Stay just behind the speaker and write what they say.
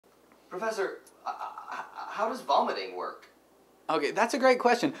Professor, how does vomiting work? Okay, that's a great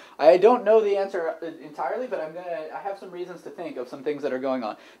question. I don't know the answer entirely, but I have some reasons to think of some things that are going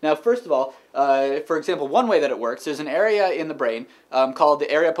on. Now, first of all, for example, one way that it works, there's an area in the brain called the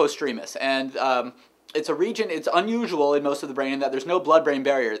area postremus, and it's a region, it's unusual in most of the brain in that there's no blood-brain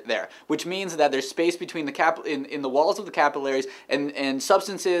barrier there, which means that there's space between the in the walls of the capillaries, and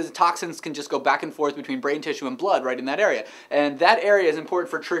substances, toxins can just go back and forth between brain tissue and blood right in that area. And that area is important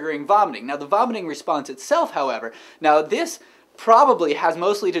for triggering vomiting. Now, the vomiting response itself, however, now this probably has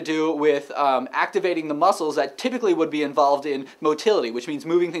mostly to do with activating the muscles that typically would be involved in motility, which means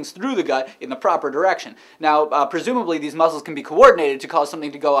moving things through the gut in the proper direction. Now, presumably these muscles can be coordinated to cause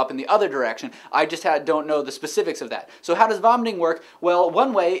something to go up in the other direction. I just don't know the specifics of that. So how does vomiting work? Well,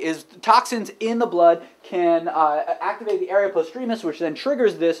 one way is toxins in the blood can activate the area postremus, which then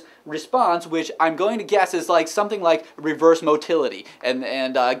triggers this response, which I'm going to guess is like something like reverse motility,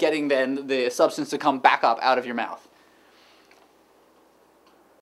 and getting then the substance to come back up out of your mouth.